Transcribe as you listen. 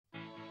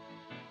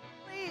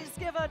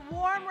Please give a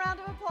warm round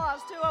of applause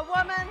to a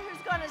woman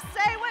who's going to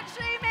say what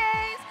she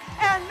means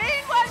and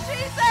mean what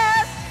she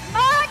says,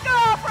 my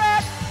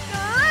girlfriend,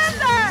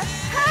 Linda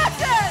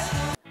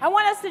Hatchett. I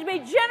want us to be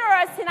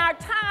generous in our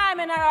time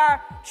and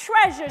our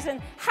treasures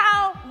and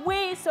how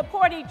we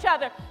support each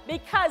other,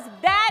 because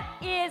that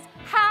is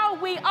how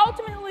we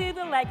ultimately leave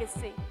the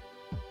legacy.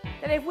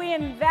 That if we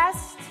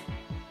invest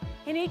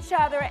in each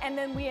other and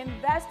then we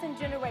invest in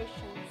generations,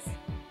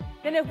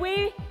 then if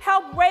we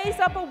help raise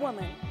up a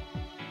woman,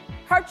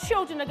 her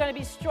children are going to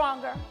be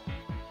stronger.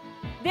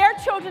 Their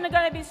children are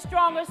going to be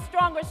stronger,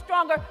 stronger,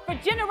 stronger for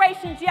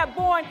generations yet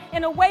born,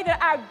 in a way that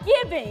our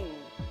giving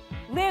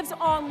lives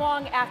on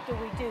long after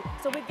we do.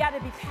 So we've got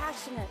to be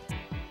passionate.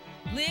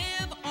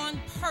 Live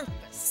on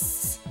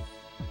purpose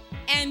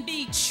and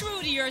be true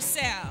to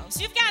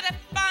yourselves. You've got to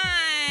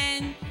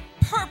find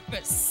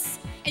purpose,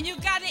 and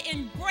you've got to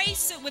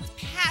embrace it with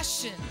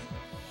passion,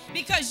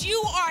 because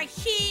you are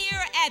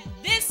here at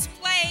this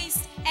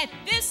place, at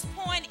this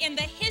point in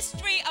the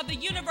history of the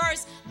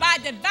universe by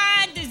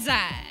divine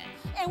design.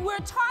 And we're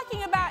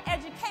talking about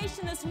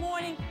education this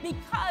morning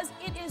because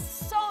it is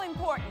so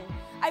important.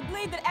 I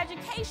believe that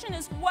education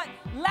is what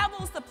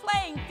levels the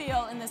playing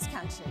field in this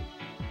country.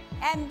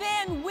 And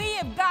then we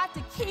have got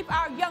to keep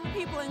our young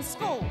people in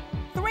school.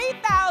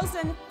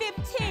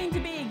 3,015 to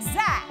be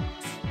exact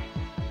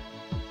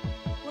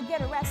will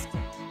get arrested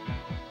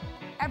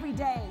every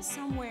day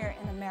somewhere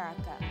in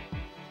America.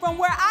 From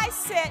where I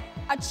sit,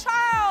 a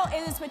child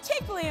is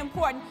particularly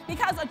important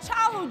because a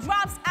child who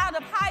drops out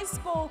of high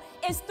school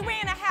is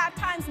 3.5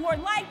 times more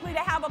likely to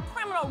have a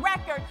criminal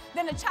record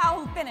than a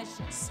child who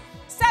finishes.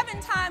 7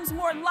 times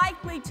more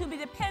likely to be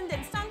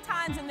dependent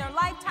sometimes in their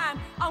lifetime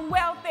on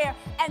welfare,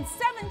 and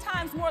 7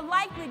 times more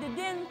likely to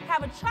then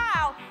have a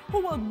child who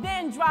will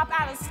then drop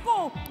out of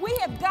school. We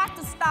have got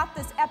to stop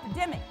this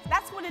epidemic.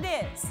 That's what it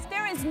is.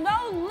 There is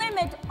no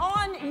limit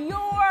on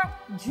your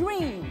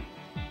dream.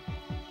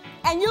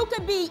 And you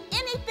could be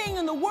anything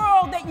in the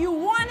world that you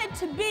wanted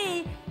to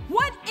be.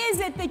 What is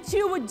it that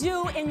you would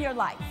do in your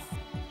life?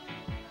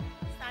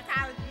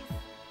 Psychologist.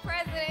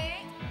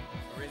 President.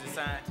 Forensic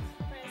scientist.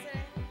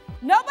 President.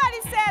 Nobody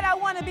said I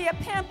want to be a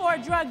pimp or a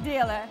drug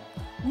dealer.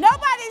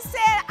 Nobody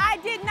said I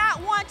did not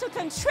want to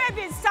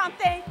contribute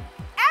something.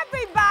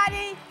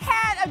 Everybody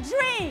had a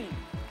dream.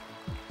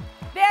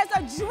 There's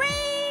a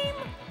dream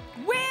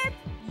with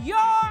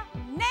your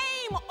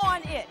name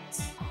on it.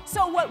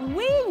 So what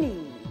we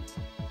need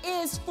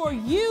is for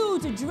you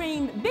to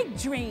dream big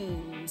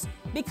dreams,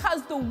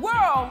 because the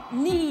world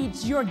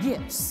needs your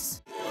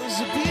gifts. It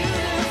was a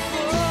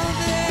beautiful